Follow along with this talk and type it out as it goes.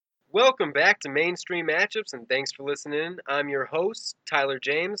Welcome back to Mainstream Matchups, and thanks for listening. I'm your host, Tyler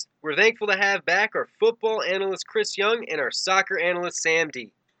James. We're thankful to have back our football analyst, Chris Young, and our soccer analyst, Sam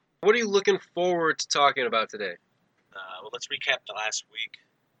D. What are you looking forward to talking about today? Let's recap the last week.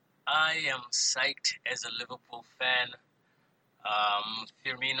 I am psyched as a Liverpool fan.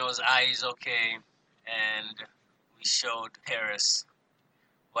 Firmino's eye is okay, and we showed Paris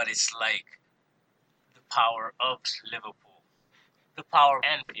what it's like. The power of Liverpool. The power of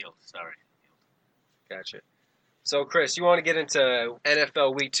Anfield, sorry. Gotcha. So, Chris, you want to get into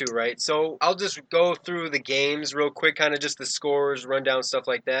NFL Week 2, right? So, I'll just go through the games real quick, kind of just the scores, rundown, stuff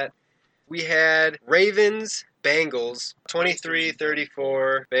like that. We had Ravens, Bengals,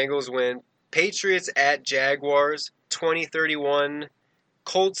 23-34. Bengals win. Patriots at Jaguars, 20-31.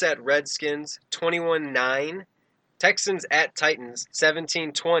 Colts at Redskins, 21-9. Texans at Titans,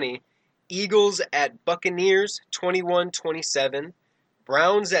 17-20. Eagles at Buccaneers, 21-27.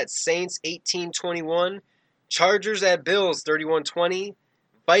 Browns at Saints, 18-21. Chargers at Bills, 31-20.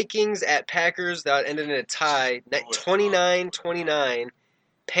 Vikings at Packers, that ended in a tie, 29-29.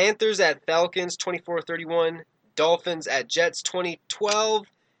 Panthers at Falcons, 24-31. Dolphins at Jets, 20-12.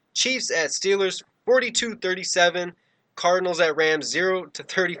 Chiefs at Steelers, 42-37. Cardinals at Rams,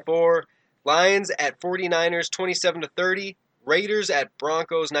 0-34. Lions at 49ers, 27-30. Raiders at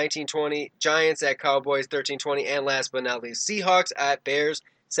Broncos, 19-20. Giants at Cowboys, 13-20. And last but not least, Seahawks at Bears,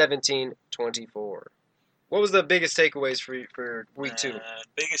 17-24. What was the biggest takeaways for Week 2?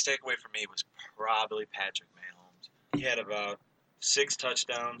 Biggest takeaway for me was probably Patrick Mahomes. He had about 6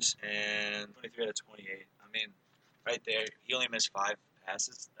 touchdowns and 23 out of 28. I mean, right there, he only missed 5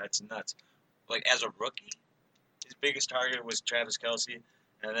 passes. That's nuts. Like, as a rookie, his biggest target was Travis Kelce,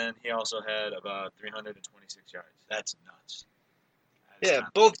 and then he also had about 326 yards. That's nuts.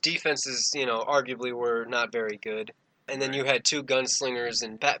 Both defenses, arguably were not very good. And then you had 2 gunslingers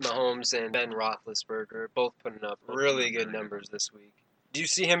in Pat Mahomes and Ben Roethlisberger, both putting up really good numbers this week. Do you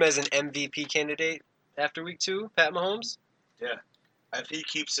see him as an MVP candidate after Week 2, Pat Mahomes? Yeah. If he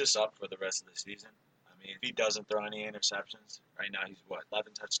keeps this up for the rest of the season, I mean, if he doesn't throw any interceptions, right now he's,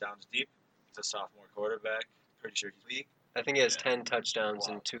 11 touchdowns deep? He's a sophomore quarterback. Pretty sure he's weak. I think he has 10 touchdowns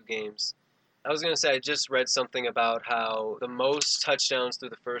in 2 games. I was going to say, I just read something about how the most touchdowns through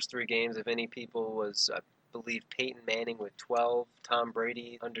the first 3 games of any people was, I believe, Peyton Manning with 12, Tom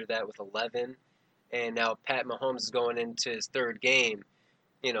Brady under that with 11, and now Pat Mahomes is going into his 3rd game.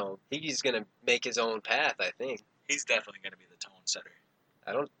 He's going to make his own path, I think. He's definitely going to be the tone setter.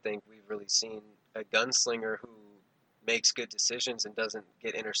 I don't think we've really seen a gunslinger who makes good decisions and doesn't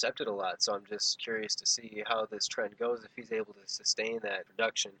get intercepted a lot, so I'm just curious to see how this trend goes if he's able to sustain that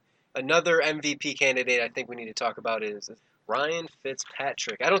production. Another MVP candidate I think we need to talk about is Ryan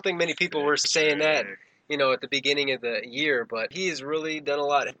Fitzpatrick. I don't think many people were saying that, at the beginning of the year, but he has really done a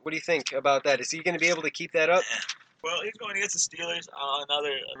lot. What do you think about that? Is he going to be able to keep that up? Well, he's going against the Steelers on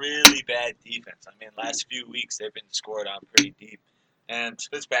another really bad defense. I mean, last few weeks they've been scored on pretty deep. And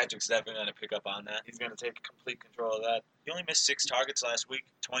Fitzpatrick's definitely going to pick up on that. He's going to take complete control of that. He only missed 6 targets last week,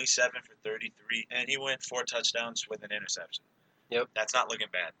 27 for 33, and he went 4 touchdowns with an interception. Yep. That's not looking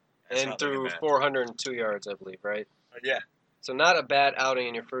bad. And threw 402 yards, I believe, right? Yeah. So not a bad outing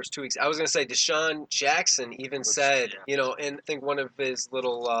in your first 2 weeks. I was going to say Deshaun Jackson even said, and I think one of his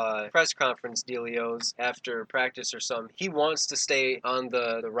little press conference dealios after practice or something, he wants to stay on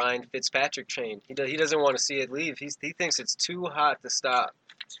the Ryan Fitzpatrick train. He doesn't want to see it leave. He thinks it's too hot to stop.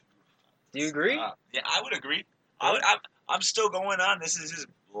 Do you agree? Yeah, I would agree. I'm still going on. This is his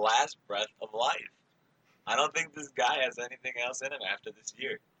last breath of life. I don't think this guy has anything else in him after this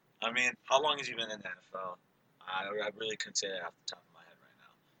year. I mean, how long has he been in the NFL? I really couldn't say that off the top of my head right now.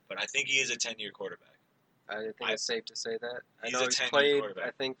 But I think he is a 10-year quarterback. I think it's safe to say that. I He's know a he's 10-year played, quarterback.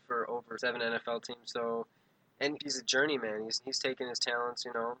 I think, for over 7 NFL teams. And he's a journeyman. He's taken his talents,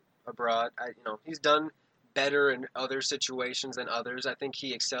 abroad. He's done better in other situations than others. I think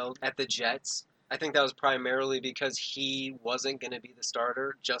he excelled at the Jets. I think that was primarily because he wasn't going to be the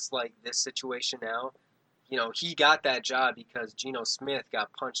starter, just like this situation now. He got that job because Geno Smith got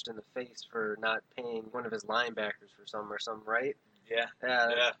punched in the face for not paying one of his linebackers for something, right? Yeah.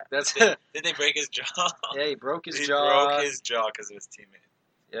 That's Did they break his jaw? Yeah, he broke his He jaw. broke his jaw because of his teammate.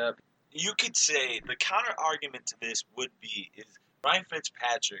 Yep. You could say the counter argument to this would be is Ryan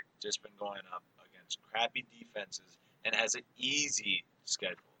Fitzpatrick just been going up against crappy defenses and has an easy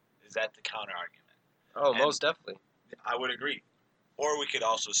schedule. Is that the counter argument? Oh, most definitely. I would agree. Or we could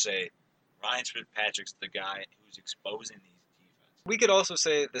also say Ryan Fitzpatrick's the guy who's exposing these defenses. We could also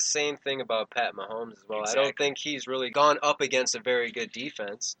say the same thing about Pat Mahomes as well. Exactly. I don't think he's really gone up against a very good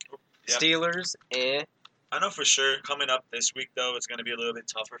defense. Yep. Steelers, I know for sure coming up this week, though, it's going to be a little bit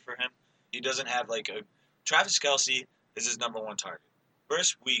tougher for him. He doesn't have like a. Travis Kelce is his number one target.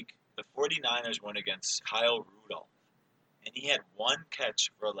 First week, the 49ers went against Kyle Rudolph, and he had one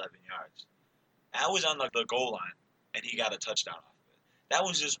catch for 11 yards. That was on the goal line, and he got a touchdown off of it. That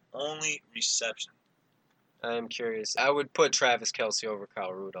was his only reception. I'm curious. I would put Travis Kelce over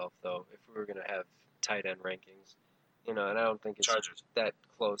Kyle Rudolph, though, if we were going to have tight end rankings. And I don't think it's Chargers. that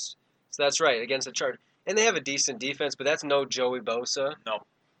close. So that's right, against the Chargers. And they have a decent defense, but that's no Joey Bosa. No.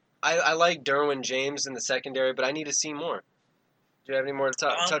 I like Derwin James in the secondary, but I need to see more. Do you have any more to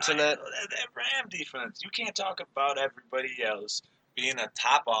touch on that? That Ram defense. You can't talk about everybody else being a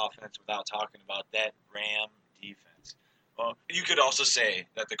top offense without talking about that Ram defense. Well, you could also say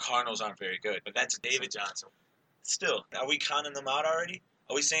that the Cardinals aren't very good, but that's David Johnson. Still, are we counting them out already?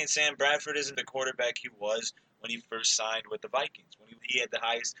 Are we saying Sam Bradford isn't the quarterback he was when he first signed with the Vikings, when he had the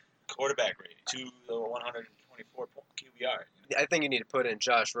highest quarterback rating, to the 124 QBR? I think you need to put in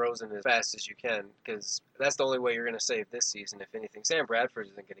Josh Rosen as fast as you can, because that's the only way you're going to save this season, if anything. Sam Bradford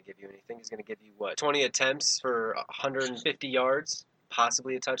isn't going to give you anything. He's going to give you, 20 attempts for 150 yards,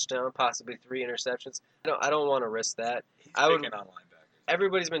 possibly a touchdown, possibly 3 interceptions. I don't want to risk that. He's I would. picking on linebackers.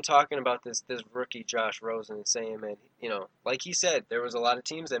 Everybody's been talking about this rookie Josh Rosen and saying, man, like he said, there was a lot of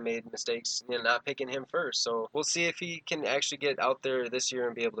teams that made mistakes, not picking him first. So we'll see if he can actually get out there this year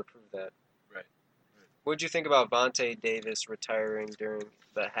and be able to prove that. Right. What did you think about Vontae Davis retiring during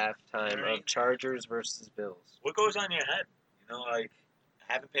the halftime of Chargers versus Bills? What goes on your head? I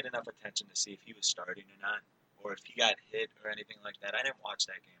haven't paid enough attention to see if he was starting or not, or if he got hit or anything like that. I didn't watch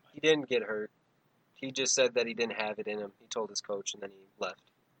that game. He didn't get hurt. He just said that he didn't have it in him. He told his coach, and then he left.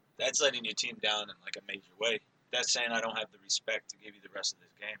 That's letting your team down in like a major way. That's saying I don't have the respect to give you the rest of this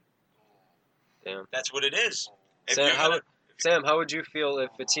game. Damn. That's what it is. Sam, how would you feel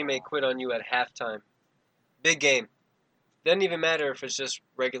if a teammate quit on you at halftime? Big game. Doesn't even matter if it's just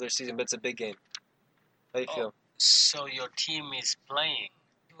regular season, but it's a big game. How do you feel? So your team is playing.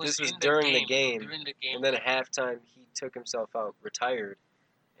 This was during the game. During the game. And then at halftime, he took himself out, retired,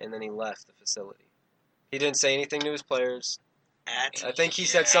 and then he left the facility. He didn't say anything to his players. I think he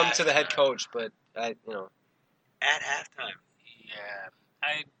said something to the head coach, but At halftime. Yeah,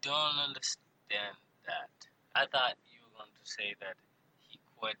 I don't understand that. I thought you were going to say that he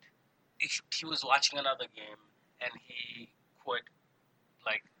quit. He was watching another game and he quit,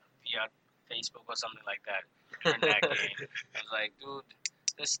 like via Facebook or something like that during that game. I was like, dude,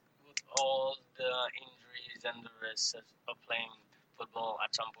 this with all the injuries and the risks of playing football,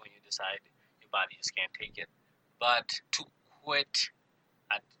 at some point you decide your body just can't take it. But to quit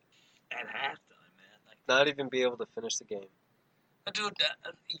at halftime, man. Not even be able to finish the game. Dude,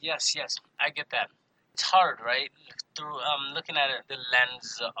 yes, I get that. It's hard, right? Through looking at it, the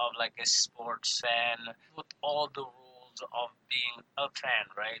lens of like a sports fan, with all the rules of being a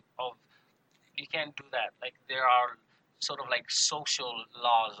fan, right? You can't do that. Like there are sort of like social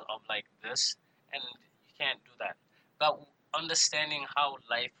laws of like this, and you can't do that. But understanding how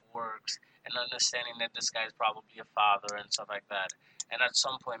life works and understanding that this guy is probably a father and stuff like that, and at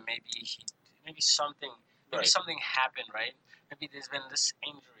some point maybe something happened, right? Maybe there's been this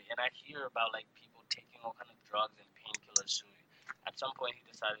injury, and I hear about like people taking all kind of drugs and painkillers. So at some point he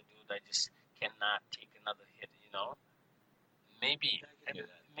decided, dude, I just cannot take another hit. Maybe.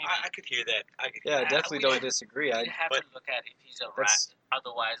 I could hear that. Yeah, I definitely don't disagree. You have to look at if he's a rat.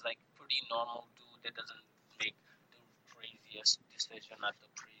 Otherwise, like pretty normal dude that doesn't make the craziest decision at the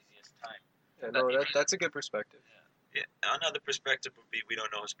craziest time. Yeah, no, that's a good perspective. Yeah. Another perspective would be we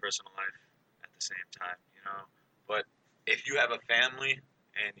don't know his personal life at the same time, But if you have a family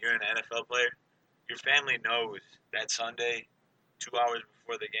and you're an NFL player, your family knows that Sunday, 2 hours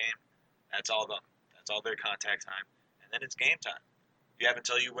before the game, that's all their contact time, and then it's game time. You have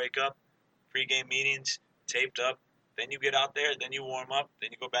until you wake up, pre-game meetings, taped up, then you get out there, then you warm up, then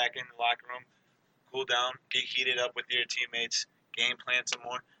you go back in the locker room, cool down, get heated up with your teammates, game plan some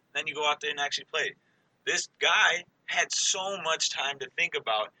more, then you go out there and actually play. This guy had so much time to think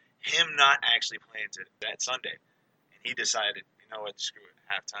about him not actually playing that Sunday. And he decided, you know what, screw it,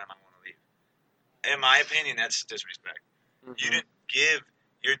 halftime, I want to leave. In my opinion, that's disrespect. Mm-hmm. You didn't give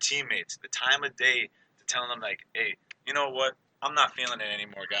your teammates the time of day to tell them, like, hey, you know what, I'm not feeling it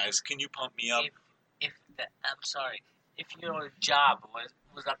anymore, guys. Can you pump me up? If your job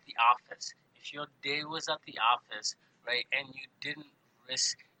was at the office, if your day was at the office, right, and you didn't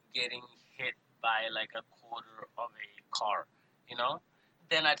risk getting hit by like a quarter of a car,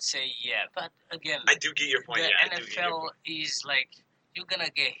 then I'd say yeah. But again, I do get your point. The NFL is like you're gonna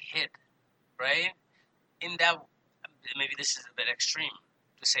get hit, right? In that, maybe this is a bit extreme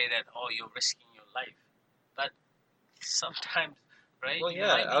to say that you're risking your life, sometimes, right? Well, You yeah,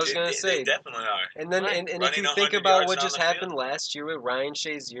 might I was need gonna They say, definitely are. and then Right. and if Running you think 100 about yards what down just the happened field. last year with Ryan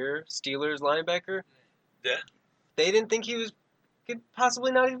Shazier, Steelers linebacker, Yeah. they didn't think he could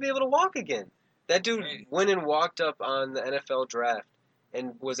possibly not even be able to walk again. That dude Right. went and walked up on the NFL draft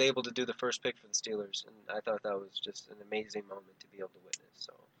and was able to do the first pick for the Steelers, and I thought that was just an amazing moment to be able to witness.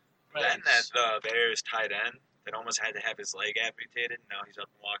 So right. Then that Bears tight end that almost had to have his leg amputated. Now he's up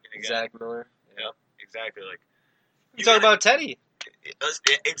and walking again. Zach Miller. Yep, exactly. Like You talking about Teddy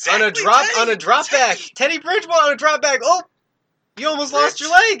exactly on a drop back? Teddy. Teddy Bridgewater on a drop back. Oh, you almost lost your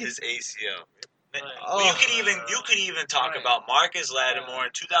leg. His ACL. Right. Well, you Oh. could even talk Right. about Marcus Lattimore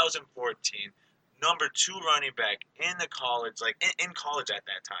in 2014, number 2 running back in the college, like in college at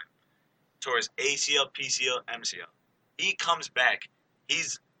that time, towards ACL, PCL, MCL. He comes back.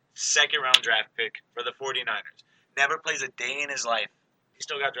 He's second round draft pick for the 49ers. Never plays a day in his life. He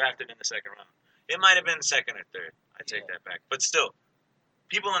still got drafted in the second round. It might have been second or third. I take that back. But still,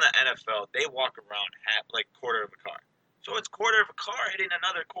 people in the NFL, they walk around like quarter of a car. So it's quarter of a car hitting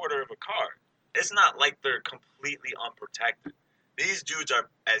another quarter of a car. It's not like they're completely unprotected. These dudes are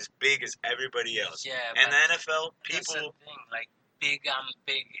as big as everybody else. Yeah, And but the NFL, that's the people, thing. Like big on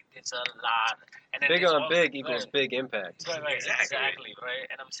big, it's a lot. And then Big there's on all- big equals right. big impact. Right, Exactly. exactly, right.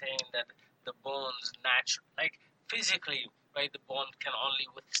 And I'm saying that the bones like physically, right, the bone can only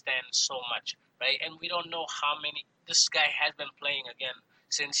withstand so much, right? And we don't know how many. This guy has been playing again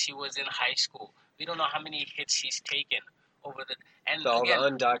since he was in high school. We don't know how many hits he's taken over the. And All again, the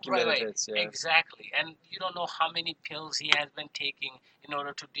undocumented right, hits, yeah. exactly. And you don't know how many pills he has been taking in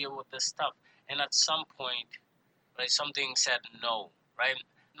order to deal with this stuff. And at some point, right, something said no, right?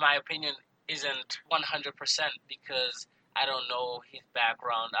 My opinion isn't 100% because I don't know his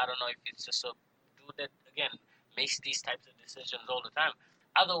background. I don't know if it's just a dude that, again, makes these types of decisions all the time.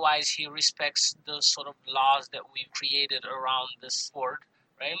 Otherwise, he respects the sort of laws that we've created around this sport,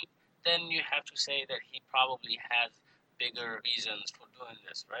 right? Then you have to say that he probably has bigger reasons for doing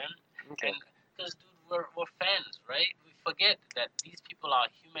this, right? Okay. And because, dude, we're fans, right? We forget that these people are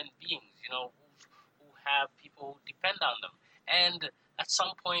human beings, who have people who depend on them. And at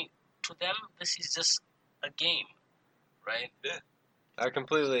some point, to them, this is just a game, right? I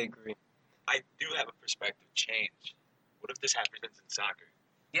completely agree. I do have a perspective change. What if this happens in soccer?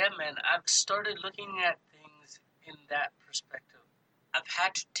 Yeah, man, I've started looking at things in that perspective. I've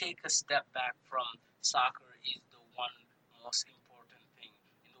had to take a step back from soccer is the one most important thing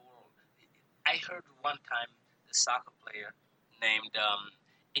in the world. I heard one time the soccer player named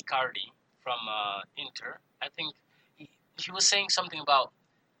Icardi from Inter. I think he was saying something about,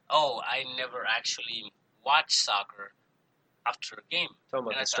 oh, I never actually watch soccer after a game. Talking about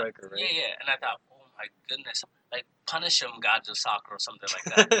And I the thought, striker, right? yeah. And I thought, oh my goodness, like punish him, gods of soccer, or something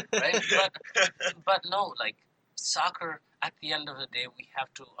like that, right? But no, like soccer. At the end of the day, we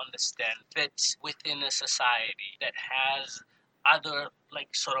have to understand fits within a society that has other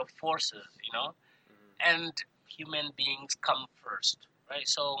like sort of forces, and human beings come first, right?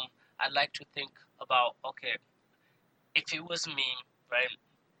 So I'd like to think about, okay, if it was me, right?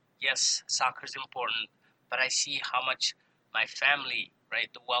 Yes, soccer is important, but I see how much my family, right,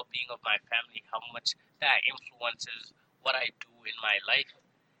 the well-being of my family, how much that influences what I do in my life.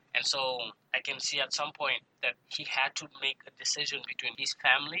 And so I can see at some point that he had to make a decision between his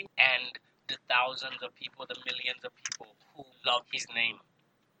family and the thousands of people, the millions of people who love his name,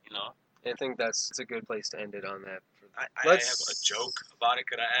 I think it's a good place to end it on that. I have Let's- a joke about it.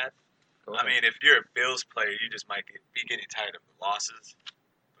 Could I add? Go I ahead. mean, if you're a Bills player, you just might be getting tired of the losses.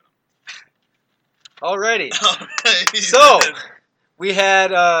 Alrighty. Alright. So, we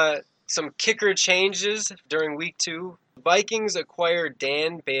had some kicker changes during week 2. Vikings acquired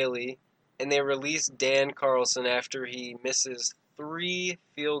Dan Bailey, and they released Dan Carlson after he misses 3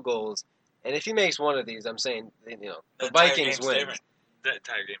 field goals. And if he makes one of these, I'm saying, the entire Vikings game's win. different. The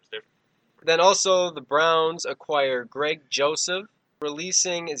entire game's different. Then also the Browns acquire Greg Joseph,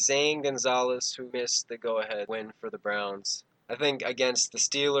 releasing Zane Gonzalez, who missed the go-ahead win for the Browns. I think against the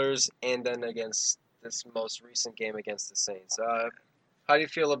Steelers and then against this most recent game against the Saints. How do you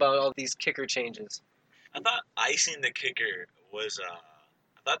feel about all these kicker changes? I thought icing the kicker was.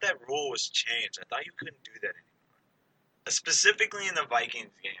 I thought that rule was changed. I thought you couldn't do that anymore. Specifically in the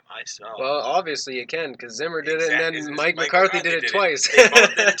Vikings game, I saw. Well, obviously you can, because Zimmer did it, and Exactly. then Mike McCarthy did it twice. They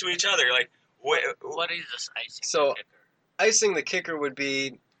both did it to each other. Like, What is this icing So- the kicker? Icing the kicker would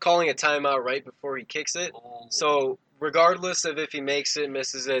be calling a timeout right before he kicks it. Oh, So regardless of if he makes it,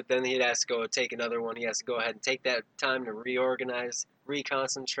 misses it, then he has to go take another one. He has to go ahead and take that time to reorganize,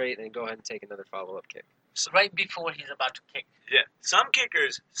 reconcentrate, and go ahead and take another follow-up kick. right before he's about to kick. yeah, some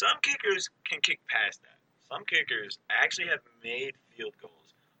kickers can kick past that. Some kickers actually have made field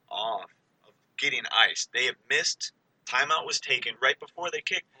goals off of getting iced. They have missed. Timeout was taken right before they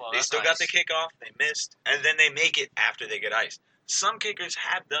kicked. Well, They that's still got the nice. kickoff. They missed, and then they make it after they get iced. Some kickers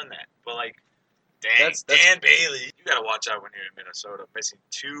have done that, but like, dang, That's- Dan Bailey, you gotta watch out when you're in Minnesota, missing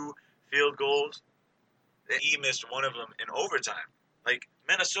 2 field goals. He missed one of them in overtime. Like,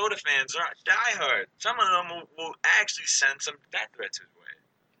 Minnesota fans are diehard. Some of them will actually send some death threats his way.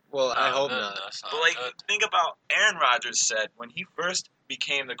 Well, I Not hope good, not. That's not But like, good. think about Aaron Rodgers said when he first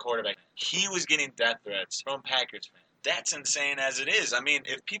became the quarterback, he was getting death threats from Packers fans. That's insane as it is. I mean,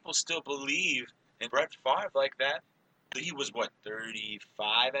 if people still believe in Brett Favre like that, he was what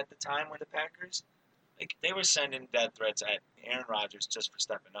 35 at the time with the Packers. Like, they were sending death threats at Aaron Rodgers just for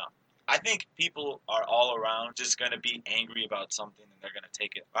stepping up. I think people are all around just going to be angry about something and they're going to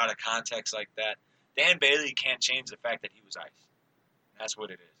take it out of context like that. Dan Bailey can't change the fact that he was iced. That's what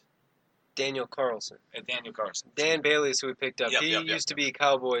it is. Daniel Carlson. Daniel Carson. Dan Bailey is who we picked up. Yep, He yep, used to yep. be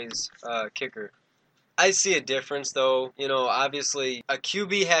Cowboys kicker. I see a difference, though. You know, obviously, a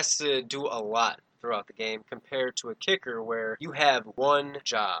QB has to do a lot throughout the game compared to a kicker where you have one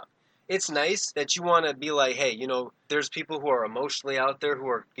job. It's nice that you want to be like, hey, you know, there's people who are emotionally out there who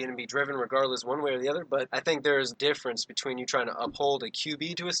are going to be driven regardless one way or the other, but I think there's a difference between you trying to uphold a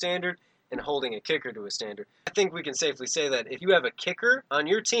QB to a standard and holding a kicker to a standard. I think we can safely say that if you have a kicker on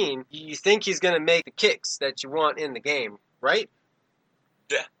your team, you think he's going to make the kicks that you want in the game, right?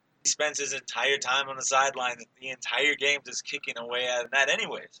 He spends his entire time on the sideline, the entire game just kicking away at that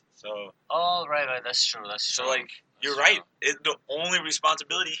anyways. So, Oh, right. That's true. so like, you're right. The only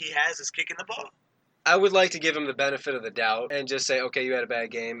responsibility he has is kicking the ball. I would like to give him the benefit of the doubt and just say, okay, you had a bad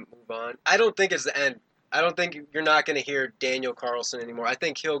game, move on. I don't think it's the end. I don't think you're not going to hear Daniel Carlson anymore. I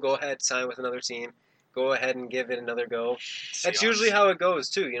think he'll go ahead, sign with another team, go ahead and give it another go. That's Seahawks. usually how it goes,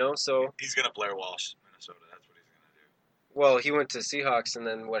 too, you know? So, He's going to Blair Walsh, Minnesota. That's what he's going to do. well, he went to Seahawks, and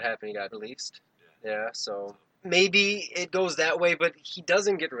then what happened? He got released. Yeah, so maybe it goes that way, but he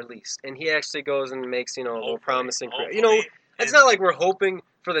doesn't get released, and he actually goes and makes, you know, a little promising career. You know, it's not like we're hoping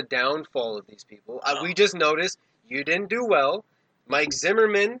for the downfall of these people. No. We just noticed you didn't do well. Mike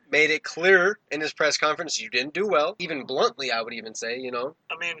Zimmerman made it clear in his press conference you didn't do well. Even bluntly, I would even say, you know.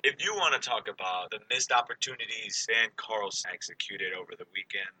 I mean, if you want to talk about the missed opportunities Van Carlson executed over the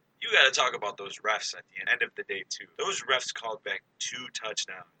weekend, you got to talk about those refs at the end of the day, too. Those refs called back 2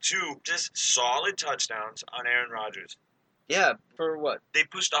 touchdowns. 2 just solid touchdowns on Aaron Rodgers. Yeah, for what? They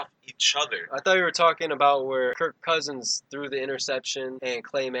pushed off each other. I thought you were talking about where Kirk Cousins threw the interception and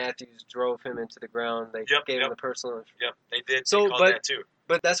Clay Matthews drove him into the ground. They gave him the personal. Yep, they did. So, they called that, too.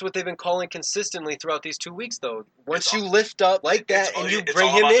 But that's what they've been calling consistently throughout these 2 weeks, though. Once you lift up like that and you bring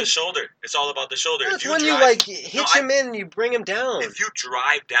him in, it's all about the shoulder. It's all about the shoulder. That's when you like hitch him in, you bring him down. If you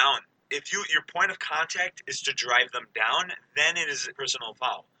drive down, your point of contact is to drive them down, then it is a personal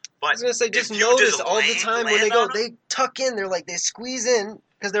foul. But I was gonna say, just notice all the time when they go, they tuck in. They're like they squeeze in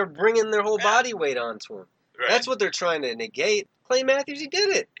because they're bringing their whole body weight onto him. Right. That's what they're trying to negate. Clay Matthews, he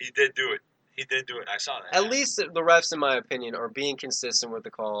did it. He did do it. I saw that. At least the refs, in my opinion, are being consistent with the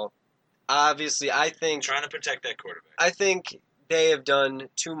call. Obviously, I think trying to protect that quarterback. I think they have done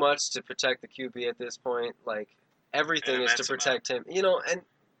too much to protect the QB at this point. Like everything is to protect him. You know,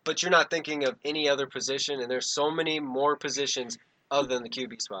 but you're not thinking of any other position, and there's so many more positions other than the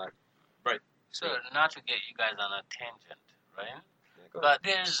QB spot. Right. So, not to get you guys on a tangent, right? Yeah, but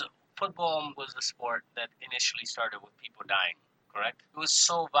football was the sport that initially started with people dying, correct? It was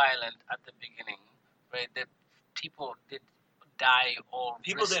so violent at the beginning, right, that people did die or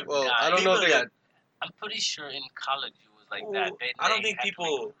people didn't. Well, die. I don't know if they got. I'm pretty sure in college it was like that. I don't think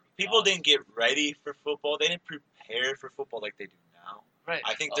people didn't get ready for football. They didn't prepare for football like they do now. Right.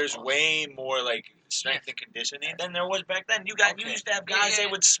 I think there's way more like strength and conditioning than there was back then. You used to have guys that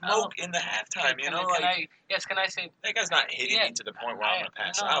would smoke in the halftime. Can I say that guy's not hitting me to the point where I'm gonna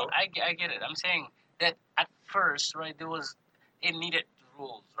pass out. I get it. I'm saying that at first, right, it needed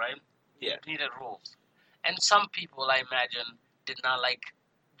rules, right? Yeah. It needed rules, and some people, I imagine, did not like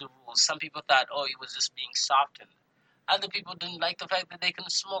the rules. Some people thought, oh, it was just being softened. Other people didn't like the fact that they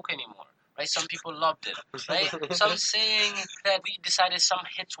couldn't smoke anymore. Right? Some people loved it, right? So I'm saying that we decided some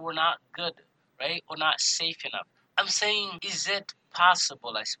hits were not good, right, or not safe enough. I'm saying, is it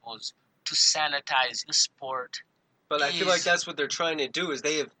possible, I suppose, to sanitize the sport? But I feel like that's what they're trying to do, is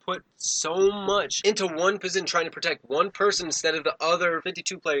they have put so much into one position, trying to protect one person instead of the other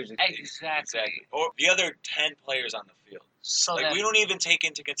 52 players. Exactly. Or the other 10 players on the field. So we don't even take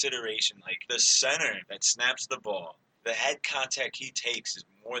into consideration, like, the center that snaps the ball. The head contact he takes is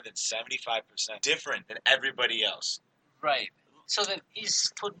more than 75% different than everybody else. Right. So then,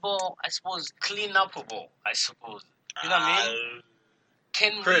 is football, I suppose, clean upable? I suppose. You know what I mean?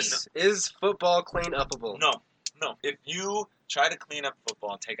 Can Chris, is football clean upable? No. If you try to clean up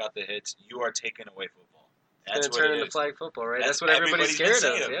football and take out the hits, you are taking away football. It's That's going to what turn it into is. flag football, right? That's what everybody's everybody's been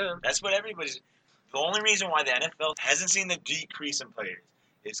scared saying. of. Yeah. That's what everybody's. The only reason why the NFL hasn't seen the decrease in players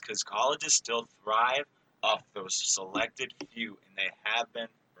is because colleges still thrive off those selected few, and they have been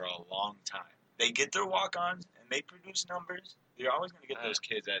for a long time. They get their walk-ons and they produce numbers. You're always going to get those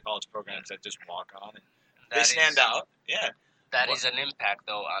kids at college programs that just walk on and they stand out. Yeah. That is an impact,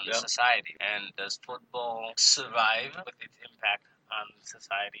 though, on the society. And does football survive with its impact on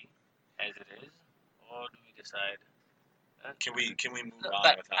society as it is, or do we decide? Can we move on?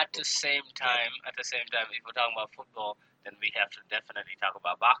 But without at the same time, if we're talking about football, then we have to definitely talk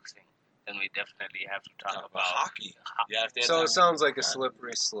about boxing. Then we definitely have to talk about hockey. Yeah. So it sounds like a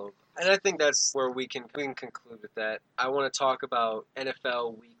slippery slope, and I think that's where we can conclude with that. I want to talk about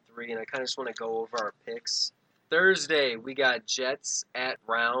NFL Week 3, and I kind of just want to go over our picks. Thursday we got Jets at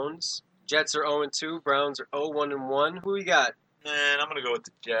Browns. Jets are 0-2, Browns are 0-1-1. Who we got? Man, I'm gonna go with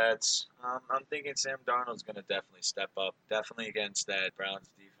the Jets. I'm thinking Sam Darnold's gonna definitely step up, definitely against that Browns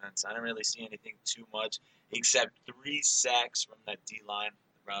defense. I don't really see anything too much except 3 sacks from that D line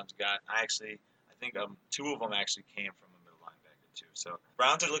the Browns got. I think 2 of them actually came from a middle linebacker too. So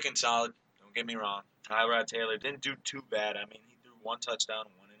Browns are looking solid. Don't get me wrong. Tyrod Taylor didn't do too bad. I mean, he threw 1 touchdown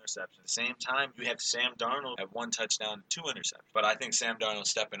and 1 interception. At the same time, you have Sam Darnold at 1 touchdown and 2 interceptions. But I think Sam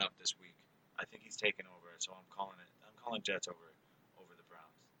Darnold's stepping up this week. I think he's taking over, so I'm calling Jets over the Browns,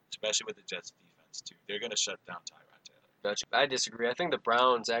 especially with the Jets defense too. They're going to shut down Tyrod Taylor. Gotcha. I disagree. I think the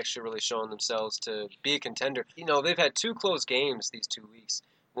Browns actually really showing themselves to be a contender. You know, they've had 2 close games these 2 weeks.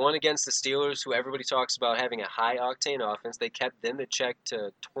 One against the Steelers, who everybody talks about having a high-octane offense. They kept them to check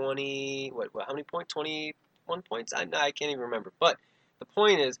to 20, how many points? 21 points? I can't even remember. But the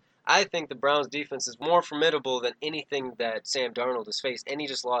point is, I think the Browns defense is more formidable than anything that Sam Darnold has faced, and he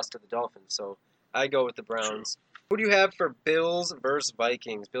just lost to the Dolphins. So I go with the Browns. True. Who do you have for Bills versus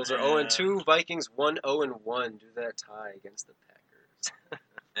Vikings? Bills are 0-2, Vikings 1-0-1. Do that tie against the Packers.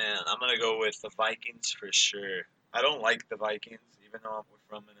 Man, I'm going to go with the Vikings for sure. I don't like the Vikings, even though we're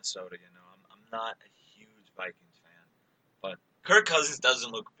from Minnesota, you know. I'm not a huge Vikings fan. But Kirk Cousins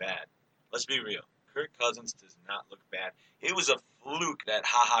doesn't look bad. Let's be real. Kirk Cousins does not look bad. It was a fluke that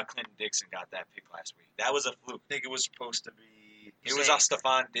Clinton Dixon got that pick last week. That was a fluke. I think it was supposed to be... It was off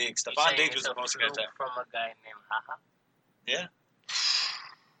Stephon Diggs. Stephon Diggs was supposed to get that. From a guy named HaHa? Yeah.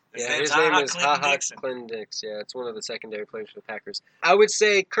 His name is Clinton Dix. Yeah, it's one of the secondary players for the Packers. I would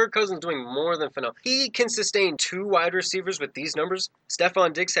say Kirk Cousins doing more than phenomenal. He can sustain 2 wide receivers with these numbers.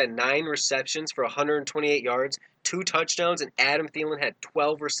 Stephon Diggs had 9 receptions for 128 yards, 2 touchdowns, and Adam Thielen had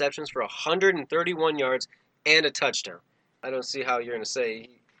 12 receptions for 131 yards and a touchdown. I don't see how you're going to say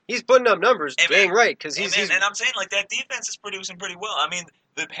he's putting up numbers, dang right, because he's. And I'm saying, like, that defense is producing pretty well. I mean,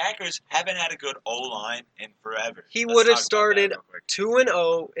 the Packers haven't had a good O-line in forever. He would have started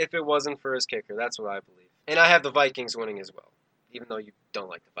 2-0 if it wasn't for his kicker. That's what I believe. And I have the Vikings winning as well, even though you don't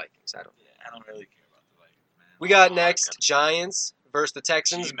like the Vikings. I don't. Yeah, I don't really care about the Vikings, man. We got next Giants versus the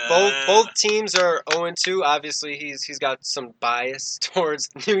Texans. Both teams are 0-2. Obviously, he's got some bias towards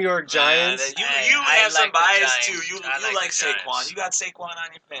New York Giants. You have some bias too. You like Saquon. You got Saquon on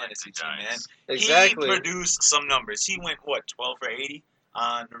your fantasy team, man. Exactly. He produced some numbers. He went 12 for 80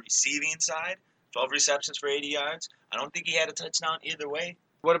 on the receiving side, 12 receptions for 80 yards. I don't think he had a touchdown either way.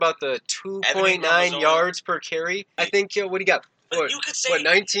 What about the 2.9 yards per carry? I think what do you got? What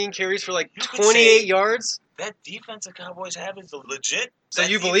 19 carries for like 28 yards? That defense the Cowboys have is legit. So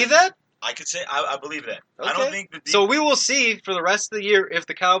you believe that? I could say I believe that. Okay. I don't think so we will see for the rest of the year if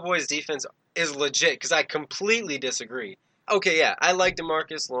the Cowboys defense is legit, because I completely disagree. Okay, yeah, I like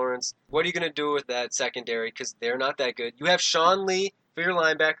DeMarcus Lawrence. What are you going to do with that secondary? Because they're not that good. You have Sean Lee for your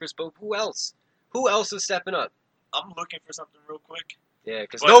linebackers, but who else? Who else is stepping up? I'm looking for something real quick. Yeah,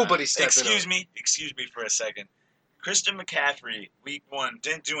 because nobody's stepping up. Excuse me for a second. Christian McCaffrey, week 1,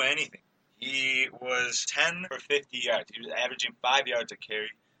 didn't do anything. He was 10 for 50 yards. He was averaging 5 yards a carry,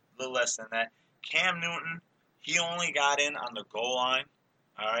 a little less than that. Cam Newton, he only got in on the goal line.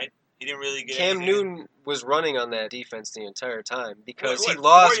 All right, he didn't really get. Cam Newton was running on that defense the entire time because he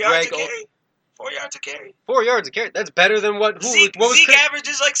lost Greg. 4 yards a carry. 4 yards a carry. That's better than what Zeke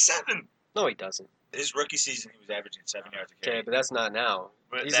averages like 7. No, he doesn't. His rookie season, he was averaging 7 yards a carry. Okay, but that's not now.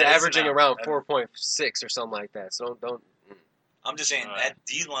 He's averaging around 4.6 or something like that. So don't. I'm just saying that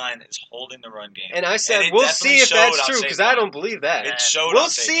D-line is holding the run game. And I said we'll see if that's true, because I don't believe that. It showed. We'll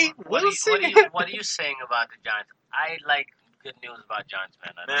see. We'll see. What are you saying about the Giants? I like good news about Giants,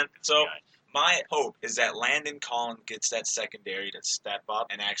 man. My hope is that Landon Collins gets that secondary to step up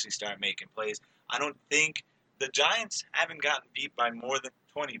and actually start making plays. I don't think the Giants haven't gotten beat by more than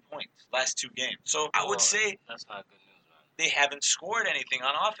 20 points last 2 games. So I would say that's not good news, man. they haven't scored anything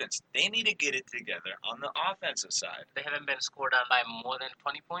on offense. They need to get it together on the offensive side. They haven't been scored on by more than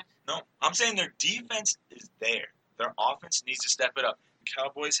 20 points? No, I'm saying their defense is there. Their offense needs to step it up. The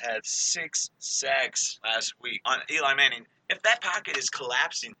Cowboys had 6 sacks last week on Eli Manning. If that pocket is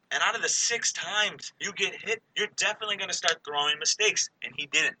collapsing, and out of the 6 times you get hit, you're definitely going to start throwing mistakes. And he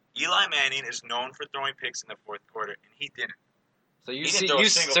didn't. Eli Manning is known for throwing picks in the fourth quarter, and he didn't. So He didn't throw a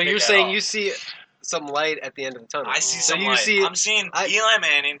single pick you're at saying all. you see some light at the end of the tunnel. I see So some you light. see, I'm seeing Eli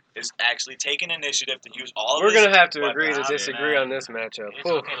Manning is actually taking initiative to use all of we're his gonna have to weapons. agree to weapons. disagree Man. on this matchup. It's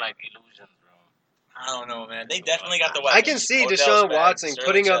Whew. looking like illusions, bro. I don't know, man. They definitely got the weapons. I can see Odell's Deshaun back, Watson Sterling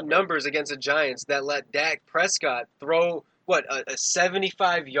putting up Shepard. numbers against the Giants that let Dak Prescott throw a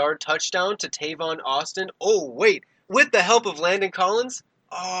 75-yard touchdown to Tavon Austin. Oh wait, with the help of Landon Collins.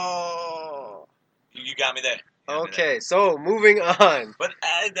 Oh. You got me there. Okay, so moving on. But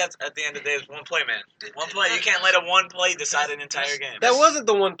that's at the end of the day, it's one play, man. One play. You can't let a one play decide an entire game. That wasn't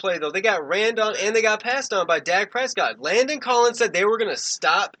the one play though. They got ran on and they got passed on by Dak Prescott. Landon Collins said they were gonna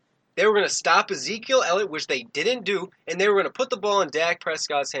stop. They were going to stop Ezekiel Elliott, which they didn't do, and they were going to put the ball in Dak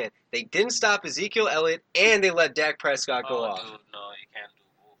Prescott's hand. They didn't stop Ezekiel Elliott, and they let Dak Prescott go off. Dude, no, you can't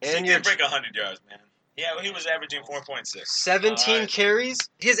do. And he you're did break 100 yards, man. Yeah, he was averaging 4.6. 17 Alright. carries.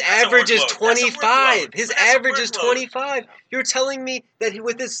 His That's a average is workload. That's a 25. workload. His That's a average is workload. 25. You're telling me that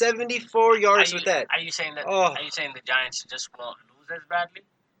with his 74 yards with that. Are you saying that? Oh. Are you saying the Giants just won't lose as badly?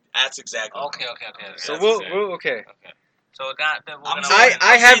 That's exactly. Okay. So That's we'll exactly. okay. So we're gonna I'm win. saying-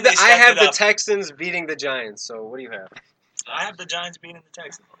 I I'm have saying they I stepped have it the up. Texans beating the Giants. So what do you have? I have the Giants beating the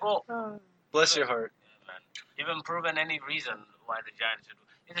Texans. Well, Bless your heart. man, you haven't proven any reason why the Giants should.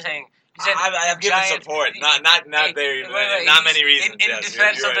 You're just saying. You said I've the given Giants- support. Not Hey, very. wait, Not many reasons. In yes,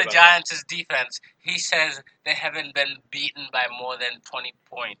 defense you're of right the about Giants' defense, he says they haven't been beaten by more than 20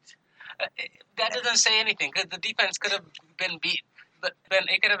 points. That doesn't say anything because the defense could have been beat, but then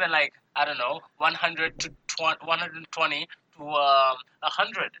it could have been like I don't know, 100 to 120 to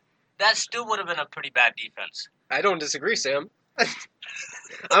 100. That still would have been a pretty bad defense. I don't disagree, Sam.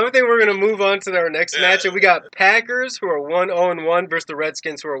 I would think we're gonna move on to our next Yeah. matchup. We got Packers who are 1-0-1 versus the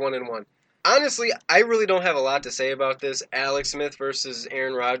Redskins who are 1-1. Honestly, I really don't have a lot to say about this. Alex Smith versus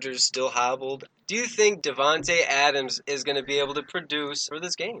Aaron Rodgers still hobbled. Do you think Devontae Adams is going to be able to produce for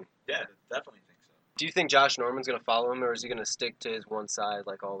this game? that. Yeah, definitely think so. Do you think Josh Norman's going to follow him, or is he going to stick to his one side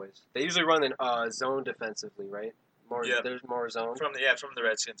like always? They usually run in zone defensively, right? Yeah. There's more zone. From the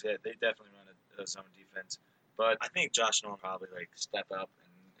Redskins, yeah, they definitely run a zone defense. But I think Josh Norman probably step up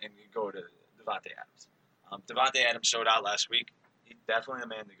and go to Devontae Adams. Devontae Adams showed out last week. He's definitely the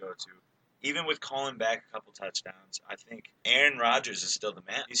man to go to. Even with calling back a couple touchdowns, I think Aaron Rodgers is still the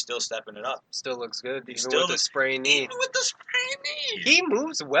man. He's still stepping it up. Still looks good, He even still with the looks- sprained knee. Even with the sprained knee. He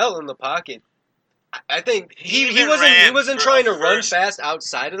moves well in the pocket. I think he even wasn't ran for trying a to run first. fast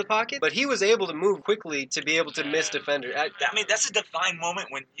outside of the pocket, but he was able to move quickly to be able to miss defenders. I mean, that's a defined moment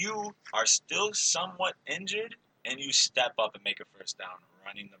when you are still somewhat injured and you step up and make a first down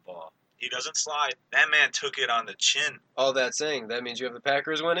running the ball. He doesn't slide. That man took it on the chin. All that saying, that means you have the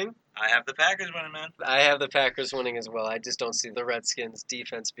Packers winning? I have the Packers winning, man. I have the Packers winning as well. I just don't see the Redskins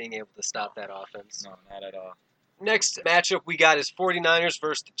defense being able to stop that offense. No, not at all. Next matchup we got is 49ers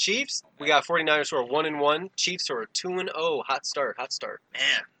versus the Chiefs. We got 49ers who are 1-1, Chiefs who are 2-0. Hot start.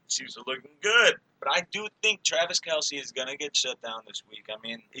 Man, Chiefs are looking good. But I do think Travis Kelce is going to get shut down this week. I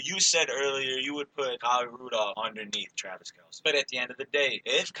mean, you said earlier you would put Kyle Rudolph underneath Travis Kelce. But at the end of the day,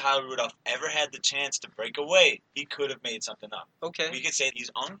 if Kyle Rudolph ever had the chance to break away, he could have made something up. Okay. We could say he's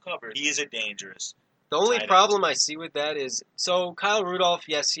uncovered. He is a dangerous. The only tight problem I see with that is, so Kyle Rudolph,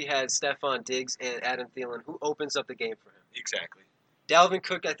 yes, he had Stephon Diggs and Adam Thielen, who opens up the game for him. Exactly. Dalvin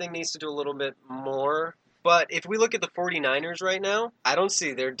Cook, I think, needs to do a little bit more. But if we look at the 49ers right now, I don't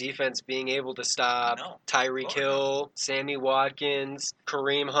see their defense being able to stop No. Tyreek Oh, Hill, Sammy Watkins,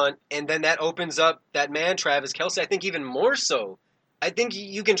 Kareem Hunt. And then that opens up that man, Travis Kelce, I think even more so. I think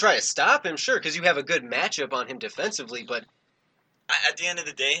you can try to stop him, sure, because you have a good matchup on him defensively. But At the end of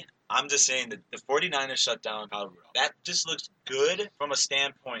the day, I'm just saying that the 49ers shut down Kyle Rudolph. That just looks good from a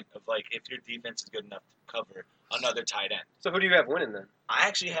standpoint of, if your defense is good enough to cover another tight end. so who do you have winning then? I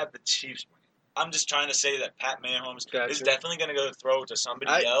actually have the Chiefs winning. I'm just trying to say that Pat Mahomes Gotcha. is definitely going to go throw to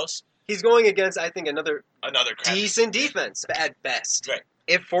somebody else. He's going against, I think, another Another crap. decent defense at best. Right.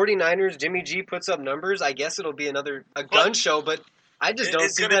 If 49ers, Jimmy G puts up numbers, I guess it'll be a gun show, but I just don't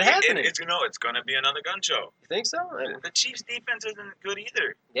see that happening. It's going to be another gun show. You think so? The Chiefs' defense isn't good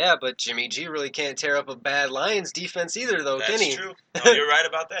either. Yeah, but Jimmy G really can't tear up a bad Lions defense either, though, can he? That's true. No, you're right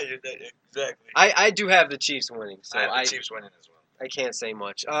about that. Exactly. I do have the Chiefs winning, so I have the Chiefs winning as well. I can't say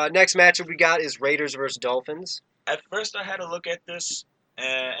much. Next matchup we got is Raiders versus Dolphins. At first, I had to look at this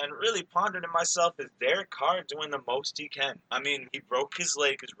and really ponder to myself, is Derek Carr doing the most he can? I mean, he broke his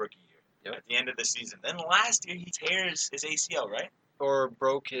leg his rookie year at the end of the season. Then last year, he tears his ACL, right? Or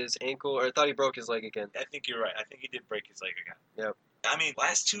broke his ankle, or I thought he broke his leg again. I think you're right. I think he did break his leg again. Yep. I mean,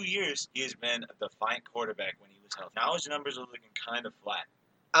 last 2 years, he has been a defiant quarterback when he was healthy. Now his numbers are looking kind of flat.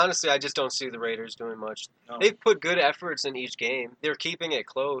 Honestly, I just don't see the Raiders doing much. No. They've put good efforts in each game. They're keeping it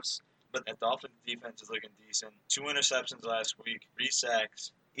close. But the Dolphins' defense is looking decent. 2 interceptions last week, 3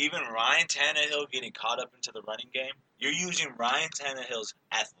 sacks. Even Ryan Tannehill getting caught up into the running game. You're using Ryan Tannehill's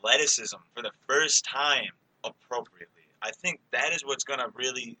athleticism for the first time appropriately. I think that is what's going to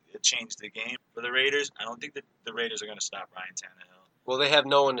really change the game for the Raiders. I don't think that the Raiders are going to stop Ryan Tannehill. Well, they have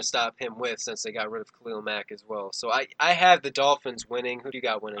no one to stop him with since they got rid of Khalil Mack as well. So I have the Dolphins winning. Who do you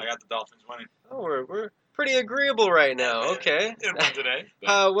got winning? I got the Dolphins winning. Oh, we're pretty agreeable right now. Okay. Didn't win today.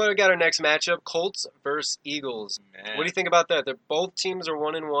 What we got our next matchup? Colts versus Eagles. Man. What do you think about that? Both teams are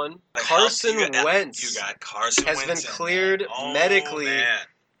 1-1. Like, Carson you Wentz got Carson has Wentz been cleared Oh, medically, man.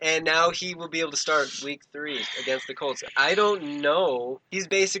 and now he will be able to start Week 3 against the Colts. I don't know. He's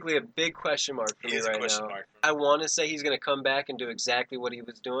basically a big question mark for He me is a right question now. mark for me. I want to say he's going to come back and do exactly what he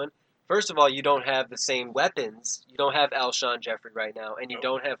was doing. First of all, you don't have the same weapons. You don't have Alshon Jeffrey right now, and you Nope.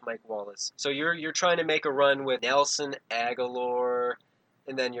 don't have Mike Wallace. So you're trying to make a run with Nelson Aguilar,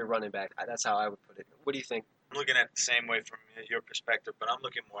 and then you're running back. That's how I would put it. What do you think? I'm looking at it the same way from your perspective, but I'm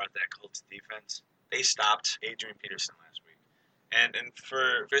looking more at that Colts defense. They stopped Adrian Peterson last week. And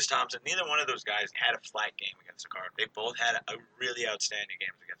for Chris Thompson, neither one of those guys had a flat game against the Cardinals. They both had a really outstanding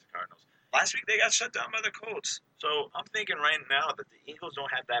game against the Cardinals. Last week, they got shut down by the Colts. So I'm thinking right now that the Eagles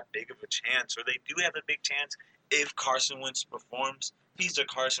don't have that big of a chance, or they do have a big chance if Carson Wentz performs. He's the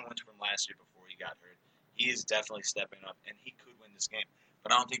Carson Wentz from last year before he got hurt. He is definitely stepping up, and he could win this game.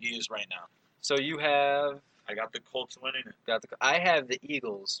 But I don't think he is right now. So you have I got the Colts winning it. I have the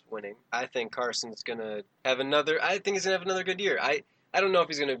Eagles winning. I think Carson's gonna have another. I think he's gonna have another good year. I don't know if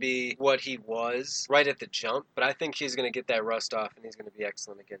he's gonna be what he was right at the jump, but I think he's gonna get that rust off, and he's gonna be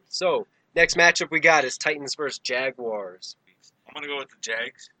excellent again. So next matchup we got is Titans versus Jaguars. I'm going to go with the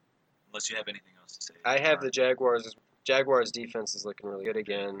Jags, unless you have anything else to say. I have the Jaguars. Jaguars defense is looking really good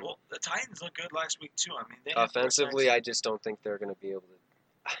again. Well, the Titans looked good last week, too. I mean, they had Offensively, 4 I just don't think they're going to be able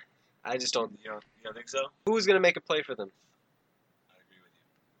to. I just don't. You don't think so? Who's going to make a play for them? I agree with you.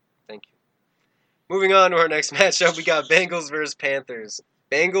 Thank you. Moving on to our next matchup, we got Bengals versus Panthers.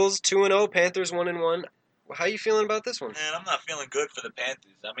 Bengals 2-0, Panthers 1-1. How are you feeling about this one? Man, I'm not feeling good for the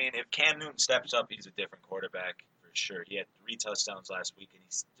Panthers. I mean, if Cam Newton steps up, he's a different quarterback for sure. He had 3 touchdowns last week, and he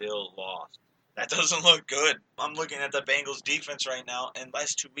still lost. That doesn't look good. I'm looking at the Bengals defense right now, and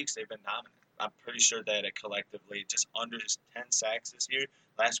last 2 weeks they've been dominant. I'm pretty sure they had it collectively just under 10 sacks this year.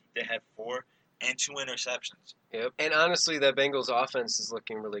 Last week they had 4 and 2 interceptions. Yep. And honestly, that Bengals offense is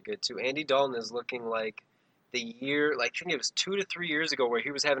looking really good too. Andy Dalton is looking like the year, like I think it was 2 to 3 years ago, where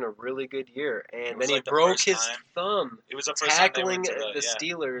he was having a really good year, and then he like the broke first his time. thumb It was the first tackling time they went to the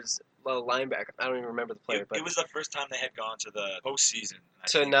Steelers linebacker. I don't even remember the player, but it was the first time they had gone to the postseason. I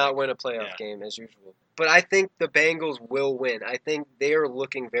to think, not like, win a playoff yeah. game as usual. But I think the Bengals will win. I think they are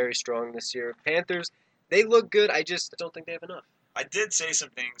looking very strong this year. Panthers, they look good. I just don't think they have enough. I did say some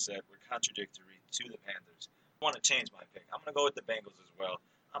things that were contradictory to the Panthers. I want to change my pick. I'm going to go with the Bengals as well.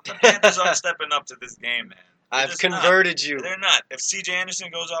 The Panthers aren't stepping up to this game, man. They're I've just converted you. not. They're not. If C.J. Anderson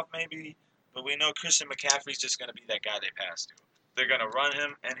goes off, maybe, but we know Christian McCaffrey's just going to be that guy they pass to. They're going to run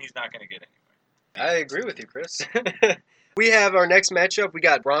him, and he's not going to get anywhere. I agree with you, Chris. We have our next matchup. We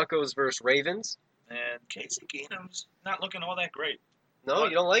got Broncos versus Ravens. And Casey Keenum's not looking all that great. No,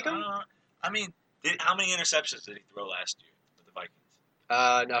 you don't like him? I mean, how many interceptions did he throw last year with the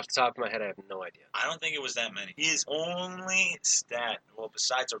Vikings? Off the top of my head, I have no idea. I don't think it was that many. His only stat, well,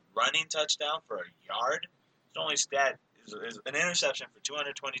 besides a running touchdown for a yard, his only stat is an interception for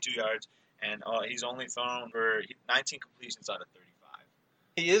 222 yards, and he's only thrown for 19 completions out of 35.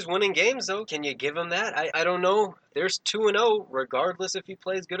 He is winning games, though. Can you give him that? I don't know. There's 2-0, regardless if he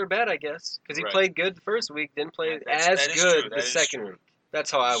plays good or bad, I guess. Because he Right. played good the first week, didn't play That as is good true. the That is second true. week.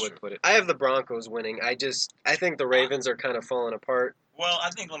 That's how I That's would true. put it. I have the Broncos winning. I think the Ravens are kind of falling apart. Well,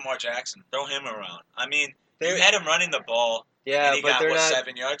 I think Lamar Jackson, throw him around. I mean, They're- you had him running the ball, Yeah, and he but got, they're not.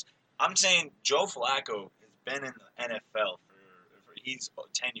 7 yards? I'm saying Joe Flacco has been in the NFL for he's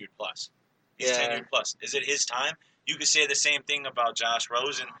tenured plus. He's Yeah. tenured plus. Is it his time? You could say the same thing about Josh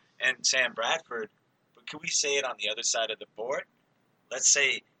Rosen and Sam Bradford, but can we say it on the other side of the board? Let's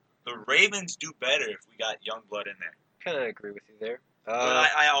say the Ravens do better if we got young blood in there. Kind of agree with you there. But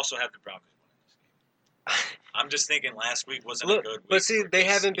I also have the Broncos winning this game. I'm just thinking last week wasn't a good week. But see, for they KC.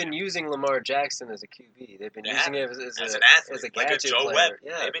 haven't been using Lamar Jackson as a QB. They've been using him as an athlete, as a like a gadget Joe player. Webb.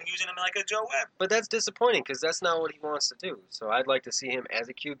 Yeah. They've been using him like a Joe Webb. But that's disappointing because that's not what he wants to do. So I'd like to see him as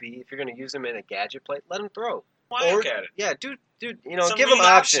a QB. If you're going to use him in a gadget play, let him throw. Why look at it? Yeah, dude, give Some him lead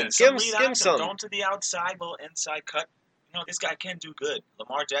options. Give him options. some. Throw him to the outside, little inside cut. This guy can do good.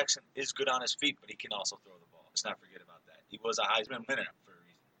 Lamar Jackson is good on his feet, but he can also throw the ball. Let's not forget about that. He was a Heisman winner for a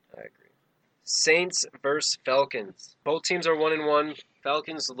reason. I agree. Saints versus Falcons. Both teams are 1-1.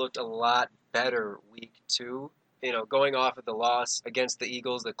 Falcons looked a lot better week 2. Going off of the loss against the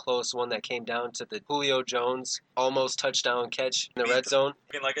Eagles, the close one that came down to the Julio Jones almost touchdown catch in the red zone.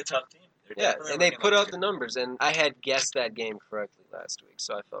 Looking like a tough team. Yeah, and they put up the numbers, and I had guessed that game correctly last week,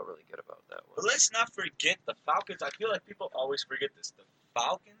 so I felt really good about that one. But let's not forget the Falcons. I feel like people always forget this. The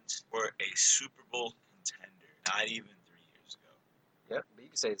Falcons were a Super Bowl contender not even 3 years ago. Yep, but you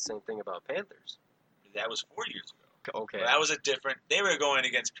can say the same thing about Panthers. That was 4 years ago. Okay. Well, that was a different. They were going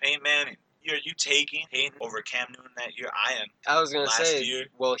against Peyton Manning. Are you taking Peyton over Cam Newton that year? I am. I was going to say, year.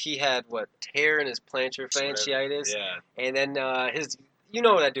 Well, he had, tear in his plantar fasciitis? Yeah. And then his...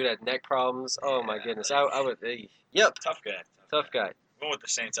 that dude had neck problems. Oh, my goodness. I would... Yep. Tough guy. Tough guy. Going with the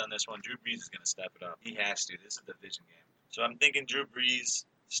Saints on this one. Drew Brees is going to step it up. He has to. This is a division game. So I'm thinking Drew Brees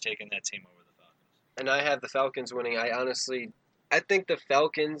is taking that team over the Falcons. And I have the Falcons winning. I think the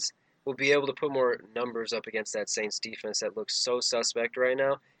Falcons will be able to put more numbers up against that Saints defense that looks so suspect right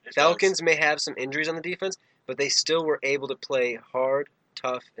now. Falcons may have some injuries on the defense, but they still were able to play hard,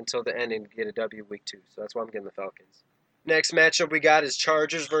 tough until the end and get a W week 2. So that's why I'm getting the Falcons. Next matchup we got is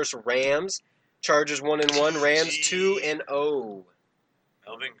Chargers versus Rams. Chargers 1-1, Rams 2-0. Melvin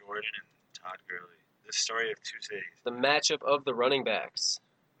Gordon and Todd Gurley. The story of 2 cities. The matchup of the running backs.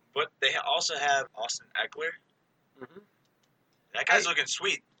 But they also have Austin Eckler. Mm-hmm. That guy's looking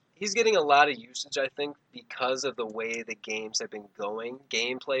sweet. He's getting a lot of usage, I think, because of the way the games have been going,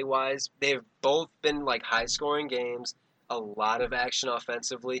 gameplay-wise. They've both been, high-scoring games, a lot of action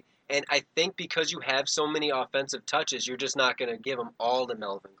offensively. And I think because you have so many offensive touches, you're just not going to give him all to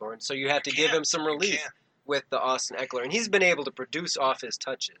Melvin Gordon. So you have to give him some relief with the Austin Eckler. And he's been able to produce off his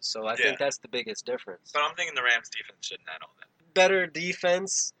touches. So I think that's the biggest difference. But I'm thinking the Rams defense shouldn't have all that. Better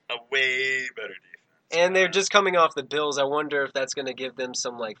defense. A way better defense. And they're just coming off the Bills. I wonder if that's going to give them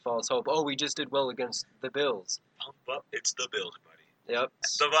some false hope. Oh, we just did well against the Bills. But it's the Bills, buddy. Yep.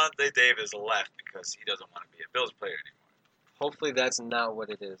 Devontae Davis left because he doesn't want to be a Bills player anymore. Hopefully that's not what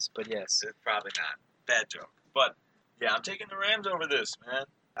it is, but yes. It's probably not. Bad joke. But yeah, I'm taking the Rams over this, man.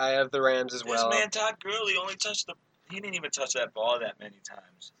 I have the Rams as well. This man Todd Gurley only he didn't even touch that ball that many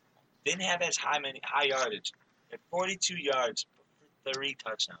times. Didn't have as high yardage. At 42 yards for 3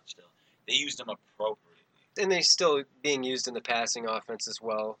 touchdowns still. They used him appropriately. And they're still being used in the passing offense as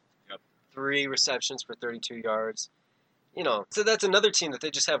well. Yep. 3 receptions for 32 yards. So that's another team that they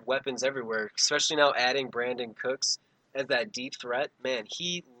just have weapons everywhere, especially now adding Brandon Cooks as that deep threat. Man,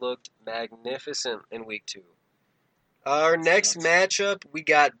 he looked magnificent in week 2. Our next matchup, we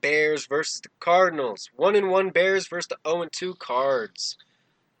got Bears versus the Cardinals. 1-1 Bears versus the 0-2 Cards.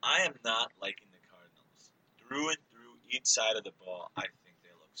 I am not liking the Cardinals. Through and through each side of the ball, I think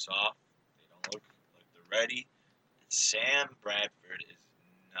they look soft. They don't look like they're ready. And Sam Bradford is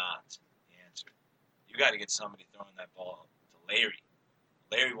not the answer. You got to get somebody throwing that ball to Larry.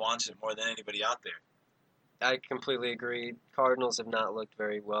 Larry wants it more than anybody out there. I completely agree. Cardinals have not looked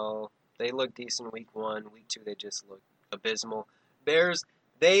very well. They looked decent week 1. Week 2, they just looked abysmal. Bears,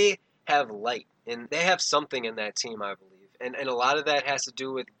 they have light, and they have something in that team, I believe. And a lot of that has to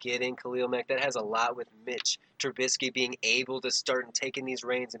do with getting Khalil Mack. That has a lot with Mitch Trubisky being able to start and taking these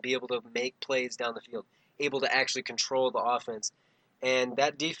reins and be able to make plays down the field, able to actually control the offense. And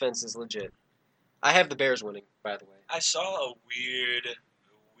that defense is legit. I have the Bears winning, by the way. I saw a weird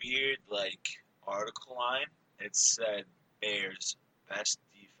article line. It said Bears best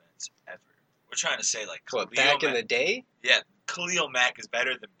defense ever. We're trying to say Back in the day? Yeah, Khalil Mack is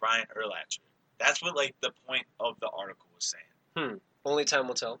better than Brian Urlacher. That's what the point of the article was saying. Only time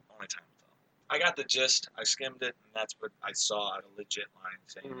will tell. Only time will tell. I got the gist. I skimmed it, and that's what I saw at a legit line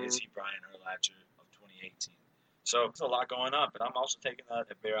saying, is he Brian Urlacher of 2018? So there's a lot going on, but I'm also taking that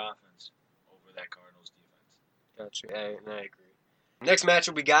Bear offense over that Cardinals defense. Gotcha. I agree. Next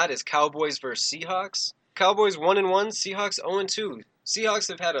matchup we got is Cowboys versus Seahawks. Cowboys 1-1, Seahawks 0-2. Seahawks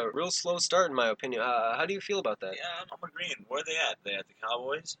have had a real slow start, in my opinion. How do you feel about that? Yeah, I'm agreeing. Where are they at? Are they at the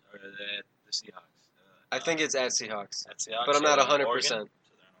Cowboys or are they at the Seahawks? I think it's at Seahawks. At Seahawks, But I'm not so 100%. Oregon.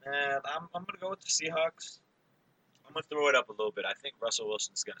 And I'm going to go with the Seahawks. I'm going to throw it up a little bit. I think Russell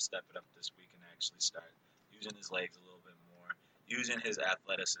Wilson's going to step it up this week and actually start using his legs a little bit more, using his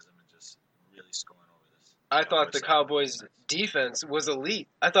athleticism and just really scoring over this. I thought the Cowboys' defense was elite.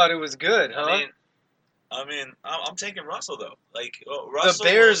 I thought it was good, huh? I'm taking Russell though. Like The Russell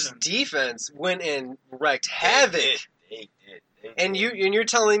Bears' Wilson, defense went and wreaked havoc. They did. And you're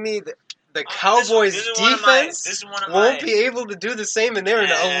telling me that the This Cowboys' is one of my- defense this is one of won't my- be able to do the same, and they're an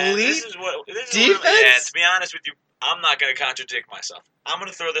elite defense. defense? To be honest with you, I'm not going to contradict myself. I'm going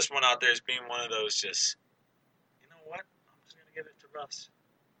to throw this one out there as being one of those just, you know what? I'm just going to give it to Russ.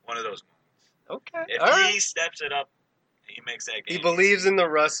 One of those moments. Okay, If all right. he steps it up, he makes that game. He believes in the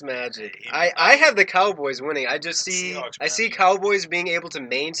Russ magic. He- I have the Cowboys winning. I just see Seahawks, I man. see Cowboys being able to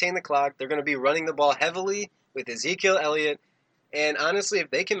maintain the clock. They're going to be running the ball heavily with Ezekiel Elliott, and honestly,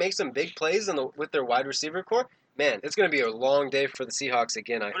 if they can make some big plays with their wide receiver core, man, it's going to be a long day for the Seahawks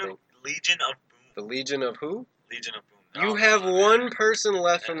again. I What a think Legion of Boom. the Legion of who? Legion of Boom. You Oh, have come on, one man. person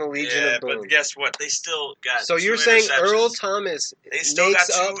left from the Legion Yeah, of Boom. but guess what? They still got So you're two saying interceptions. Earl Thomas They still got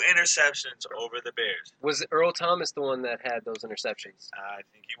makes two up? interceptions over the Bears. Was Earl Thomas the one that had those interceptions? I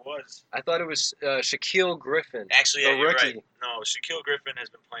think he was. I thought it was Shaquille Griffin. Actually, The yeah, you're rookie. right. No, Shaquille Griffin has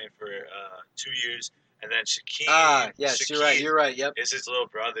been playing for 2 years, and then Shaquille. Yes, you're Shaquille right. You're right. Yep. is his little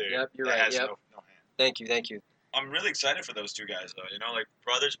brother. Yep, you're that right, Has yep. no hand. Thank you. I'm really excited for those two guys, though. You know, like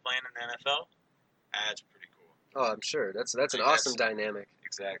brothers playing in the NFL. That's pretty cool. Oh, I'm sure. That's an Like, awesome dynamic.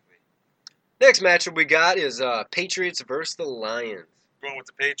 Exactly. Next matchup we got is Patriots versus the Lions. Going with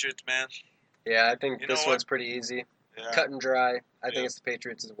the Patriots, man. Yeah, I think You know this what? one's pretty easy. Yeah. Cut and dry. I Yeah. think it's the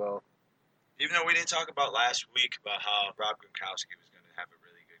Patriots as well. Even though we didn't talk about last week about how Rob Gronkowski was going to have a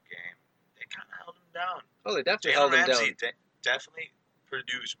really good game, they kind of held him down. Oh, they definitely Jalen held him Ramsey down. definitely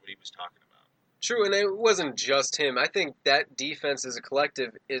produced what he was talking about. True, and it wasn't just him. I think that defense as a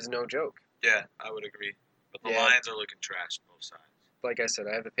collective is no joke. Yeah, I would agree. But the Yeah. Lions are looking trash both sides. Like I said,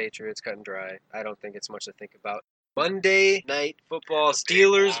 I have the Patriots cut and dry. I don't think it's much to think about. Monday night football, Big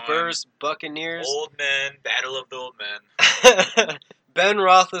Steelers one. versus Buccaneers. Old men, battle of the old men. Ben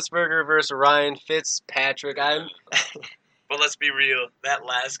Roethlisberger versus Ryan Fitzpatrick. But let's be real, that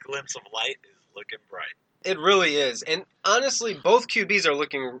last glimpse of light is looking bright. It really is. And honestly, both QBs are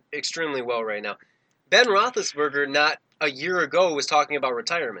looking extremely well right now. Ben Roethlisberger, not a year ago, was talking about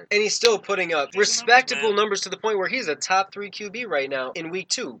retirement. And he's still putting up Decent respectable numbers, man. numbers to the point where he's a top 3 QB right now in week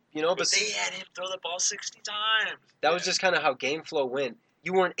 2. You know, But they had him throw the ball 60 times. that was just kind of how game flow went.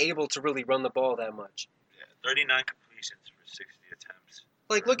 You weren't able to really run the ball that much. Yeah, 39 completions for 60 attempts.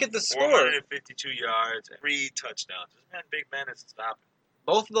 Like, look at the score. 452 yards, 3 touchdowns. This man, big man, is stopping.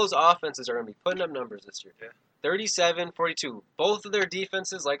 Both of those offenses are going to be putting up numbers this year. Yeah. 37, 42. Both of their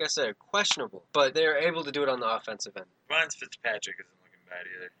defenses, like I said, are questionable, but they're able to do it on the offensive end. Ryan Fitzpatrick isn't looking bad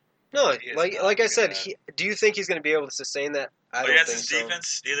either. No, He is like not I looking said, bad. do you think he's going to be able to sustain that? I don't Against think his so.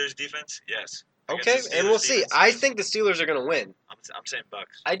 defense, Steelers defense, yes. Against Okay, the and we'll Steelers see. defense, I yes. think the Steelers are going to win. I'm saying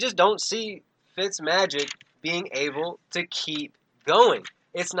Bucks. I just don't see Fitzmagic being able to keep going.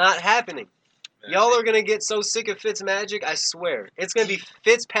 It's not happening. Y'all are going to get so sick of Fitzmagic, I swear. It's going to be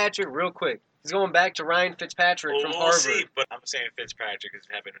Fitzpatrick real quick. He's going back to Ryan Fitzpatrick Well, from we'll Harvard. see, but I'm saying Fitzpatrick is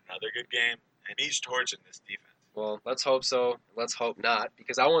having another good game, and he's torching this defense. Well, let's hope so. Let's hope not,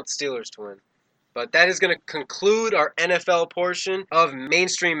 because I want the Steelers to win. But that is going to conclude our NFL portion of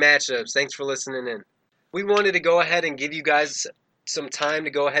mainstream matchups. Thanks for listening in. We wanted to go ahead and give you guys some time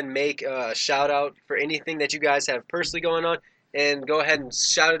to go ahead and make a shout out for anything that you guys have personally going on, and go ahead and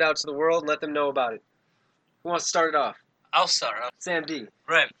shout it out to the world and let them know about it. Who wants to start it off? I'll start. Sam D.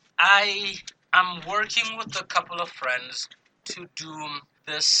 Right. I'm working with a couple of friends to do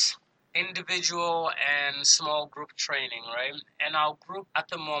this individual and small group training, right? And our group at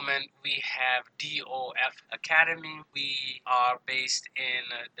the moment, we have DOF Academy. We are based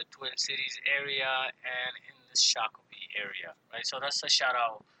in the Twin Cities area and in the Shakopee area, right? So that's a shout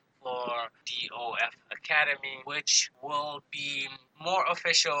out for DOF Academy, which will be more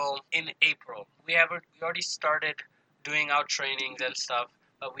official in April. We already started doing our trainings and stuff,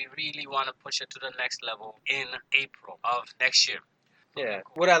 but we really want to push it to the next level in April of next year. Yeah.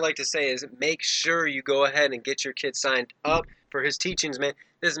 What I like to say is make sure you go ahead and get your kid signed up for his teachings, man.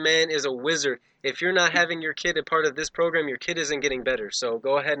 This man is a wizard. If you're not having your kid a part of this program, your kid isn't getting better. So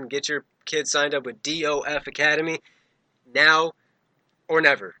go ahead and get your kid signed up with DOF Academy now or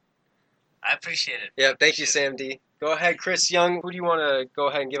never. I appreciate it. Yeah, thank you, Sam D. Go ahead, Chris Young. Who do you want to go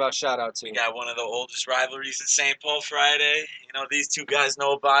ahead and give out shout out to? We got one of the oldest rivalries in St. Paul Friday. You know, these two guys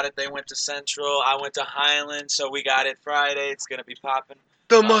know about it. They went to Central. I went to Highland, so we got it Friday. It's going to be popping.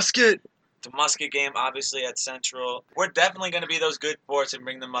 The Musket. The Musket game, obviously, at Central. We're definitely going to be those good sports and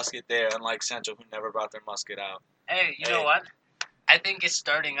bring the Musket there, unlike Central, who never brought their Musket out. Hey, you know what? I think it's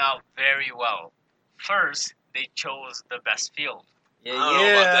starting out very well. First, they chose the best field. Yeah, I don't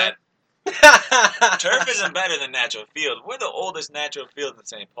know about that. that. Turf isn't better than natural field. We're the oldest natural field in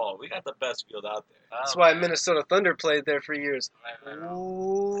St. Paul. We got the best field out there. That's why Minnesota Thunder played there for years. Right.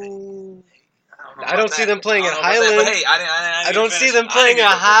 Ooh. know I don't about see that. them playing I at don't know about that, Highland. but hey, I I don't didn't see finish. them I playing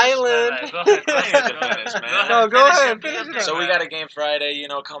didn't at get to finish. Highland. Right, go ahead, I didn't get to finish, man. No, go finish ahead, it, finish it. finish So it. we got a game Friday.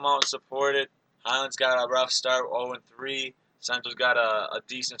 Come out and support it. Highland's got a rough start, 0-3. Central's got a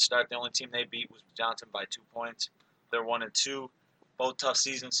decent start. The only team they beat was Johnson by 2 points. They're 1-2. Both tough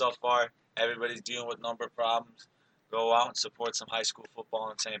seasons so far. Everybody's dealing with number problems. Go out and support some high school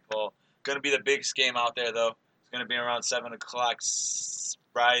football in St. Paul. Going to be the biggest game out there, though. It's going to be around 7 o'clock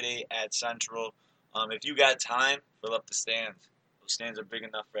Friday at Central. If you got time, fill up the stands. Those stands are big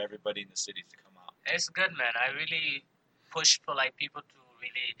enough for everybody in the city to come out. It's good, man. I really push for like people to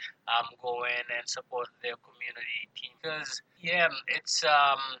really go in and support their community team because it's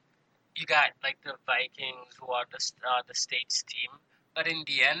you got like the Vikings who are the state's team, but in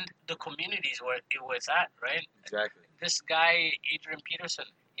the end, the community is where it was at, right? Exactly. This guy Adrian Peterson,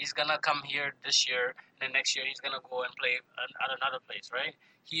 he's gonna come here this year, and then next year he's gonna go and play at another place, right?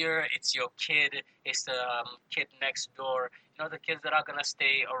 Here, it's your kid, it's the kid next door. You know, the kids that are gonna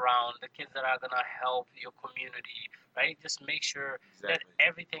stay around, the kids that are gonna help your community, right? Just make sure that Exactly.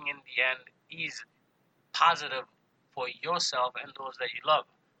 everything in the end is positive for yourself and those that you love,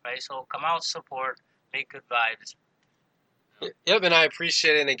 right? So come out, support, make good vibes. Yep, and I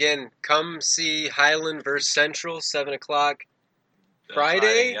appreciate it. And again, come see Highland versus Central, 7 o'clock.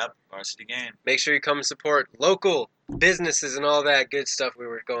 Friday? Yep, varsity game. Make sure you come support local businesses and all that good stuff we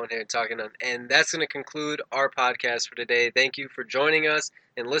were going here and talking on. And that's going to conclude our podcast for today. Thank you for joining us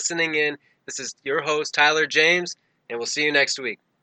and listening in. This is your host, Tyler James, and we'll see you next week.